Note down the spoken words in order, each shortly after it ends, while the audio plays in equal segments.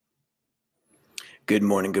Good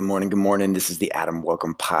morning, good morning, good morning. This is the Adam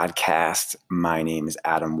Welcome Podcast. My name is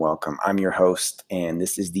Adam Welcome. I'm your host, and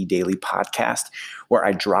this is the daily podcast where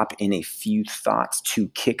I drop in a few thoughts to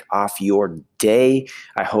kick off your day.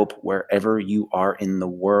 I hope wherever you are in the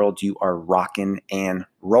world, you are rocking and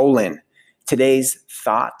rolling. Today's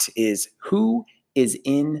thought is, who is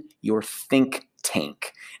in your think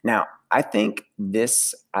tank? Now, I think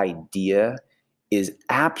this idea is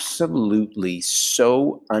absolutely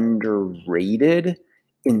so underrated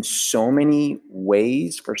in so many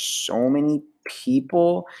ways for so many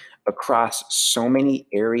people across so many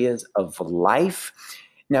areas of life.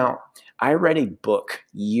 Now, I read a book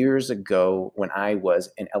years ago when I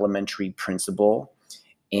was an elementary principal,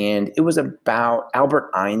 and it was about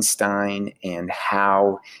Albert Einstein and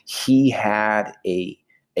how he had a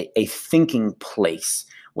thinking place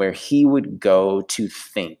where he would go to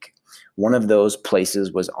think. One of those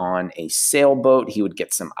places was on a sailboat. He would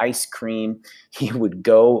get some ice cream. He would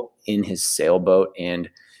go in his sailboat and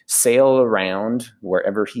sail around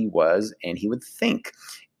wherever he was, and he would think.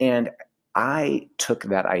 And I took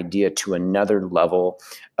that idea to another level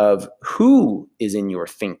of who is in your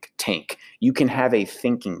think tank. You can have a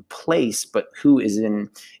thinking place, but who is in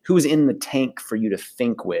the tank for you to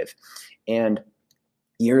think with? And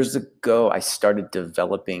years ago, I started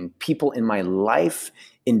developing people in my life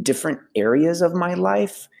in different areas of my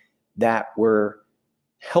life that were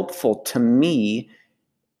helpful to me,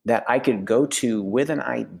 that I could go to with an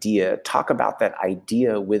idea, talk about that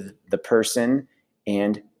idea with the person,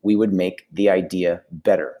 and we would make the idea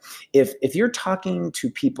better. If you're talking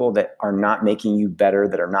to people that are not making you better,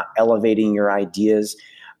 that are not elevating your ideas,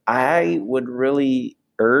 I would really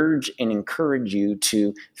urge and encourage you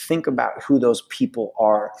to think about who those people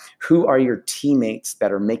are. Who are your teammates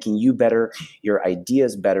that are making you better, your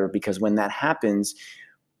ideas better? Because when that happens,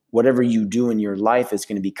 whatever you do in your life is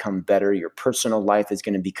going to become better. Your personal life is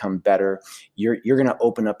going to become better. You're going to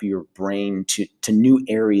open up your brain to new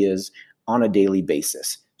areas on a daily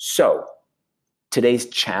basis. So today's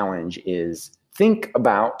challenge is, think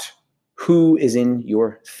about who is in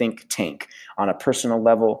your think tank on a personal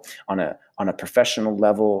level, on a professional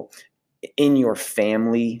level, in your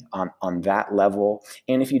family, on that level.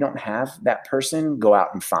 And if you don't have that person, go out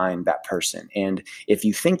and find that person. And if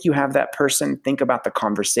you think you have that person, think about the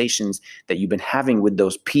conversations that you've been having with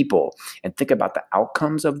those people, and think about the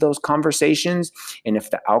outcomes of those conversations. And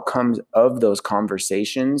if the outcomes of those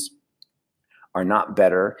conversations are not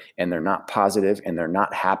better, and they're not positive, and they're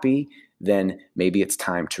not happy, then maybe it's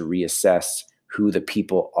time to reassess who the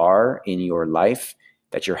people are in your life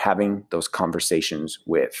that you're having those conversations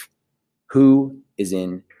with. Who is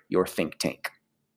in your think tank?